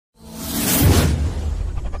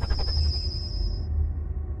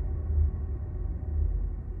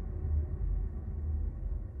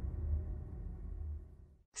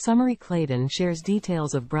Summary: Clayton shares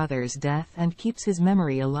details of brother's death and keeps his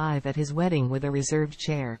memory alive at his wedding with a reserved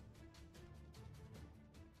chair.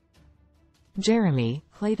 Jeremy,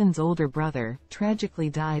 Clayton's older brother, tragically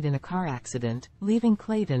died in a car accident, leaving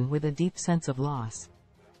Clayton with a deep sense of loss.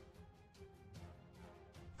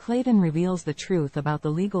 Clayton reveals the truth about the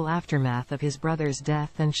legal aftermath of his brother's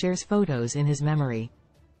death and shares photos in his memory.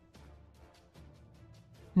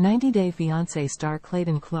 90 Day Fiancé star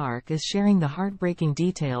Clayton Clark is sharing the heartbreaking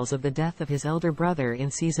details of the death of his elder brother in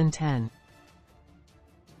Season 10.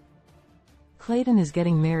 Clayton is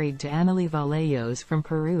getting married to Annalie Vallejos from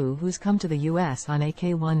Peru, who's come to the U.S. on a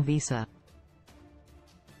K-1 visa.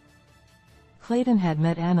 Clayton had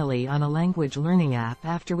met Annalie on a language learning app,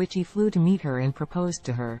 after which he flew to meet her and proposed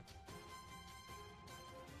to her.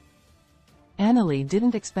 Annalie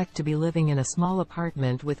didn't expect to be living in a small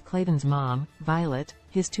apartment with Clayton's mom, Violet,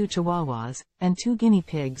 his 2 chihuahuas, and 2 guinea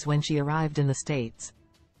pigs when she arrived in the States.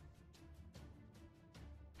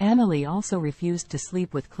 Annalie also refused to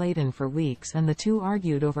sleep with Clayton for weeks, and the two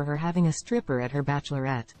argued over her having a stripper at her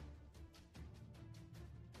bachelorette.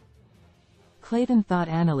 Clayton thought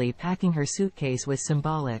Annalie packing her suitcase was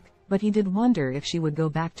symbolic, but he did wonder if she would go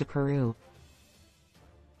back to Peru.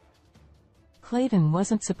 Clayton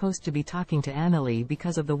wasn't supposed to be talking to Annalie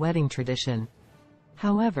because of the wedding tradition.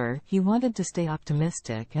 However, he wanted to stay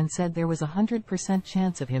optimistic and said there was a 100%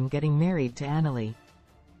 chance of him getting married to Annalie.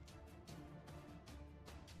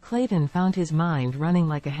 Clayton found his mind running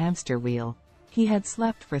like a hamster wheel. He had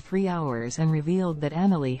slept for 3 hours and revealed that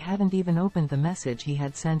Annalie hadn't even opened the message he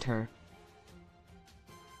had sent her.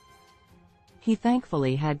 He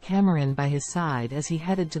thankfully had Cameron by his side as he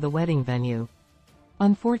headed to the wedding venue.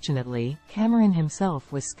 Unfortunately, Cameron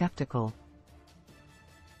himself was skeptical.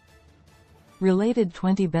 Related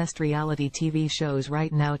 20 Best Reality TV Shows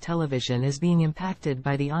Right now. Television is being impacted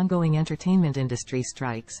by the ongoing entertainment industry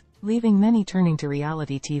strikes, leaving many turning to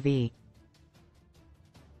reality TV.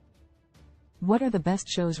 What are the best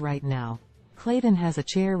shows right now? Clayton has a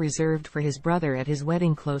chair reserved for his brother at his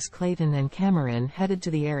wedding. Close. Clayton and Cameron headed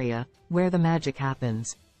to the area where the magic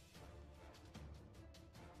happens.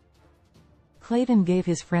 Clayton gave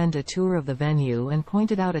his friend a tour of the venue and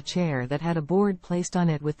pointed out a chair that had a board placed on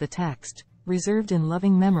it with the text, "Reserved in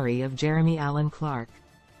loving memory of Jeremy Allen Clark."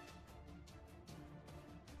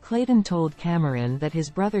 Clayton told Cameron that his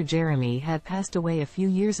brother Jeremy had passed away a few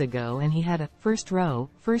years ago and he had a first row,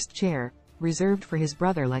 first chair reserved for his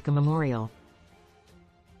brother like a memorial.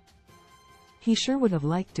 "He sure would have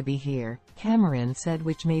liked to be here," Cameron said,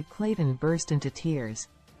 which made Clayton burst into tears.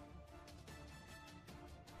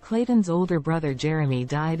 Clayton's older brother Jeremy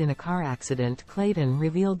died in a car accident. Clayton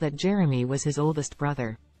revealed that Jeremy was his oldest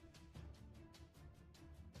brother.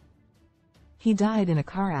 He died in a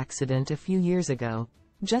car accident a few years ago.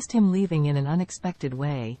 "Just him leaving in an unexpected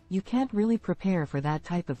way. You can't really prepare for that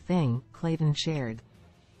type of thing," Clayton shared.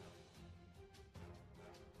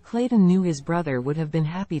 Clayton knew his brother would have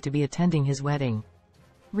been happy to be attending his wedding.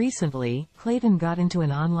 Recently, Clayton got into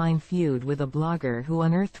an online feud with a blogger who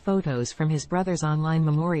unearthed photos from his brother's online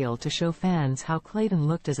memorial to show fans how Clayton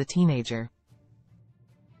looked as a teenager.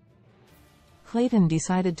 Clayton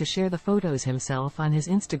decided to share the photos himself on his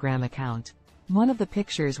Instagram account. One of the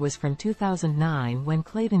pictures was from 2009 when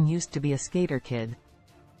Clayton used to be a skater kid.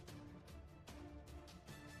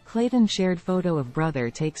 Clayton shared photo of brother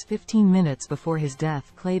takes 15 minutes before his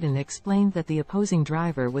death. Clayton explained that the opposing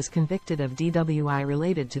driver was convicted of DWI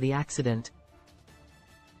related to the accident.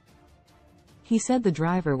 He said the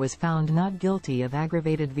driver was found not guilty of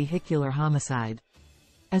aggravated vehicular homicide.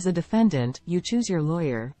 "As a defendant, you choose your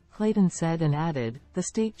lawyer," Clayton said, and added, "The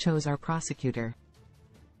state chose our prosecutor."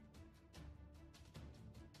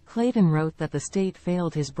 Clayton wrote that the state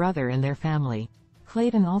failed his brother and their family.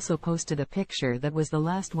 Clayton also posted a picture that was the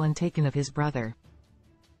last one taken of his brother.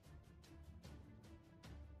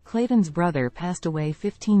 Clayton's brother passed away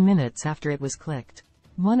 15 minutes after it was clicked.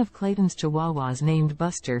 One of Clayton's chihuahuas named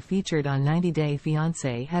Buster, featured on 90 Day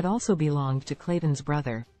Fiancé, had also belonged to Clayton's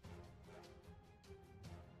brother.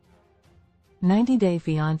 90 Day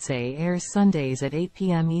Fiancé airs Sundays at 8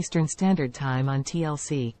 p.m. Eastern Standard Time on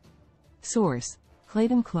TLC. Source: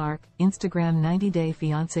 Clayton Clark, Instagram. 90 Day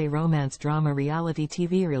Fiancé romance drama reality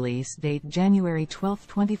TV. Release date January 12,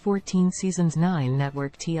 2014. Seasons 9.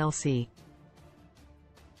 Network TLC.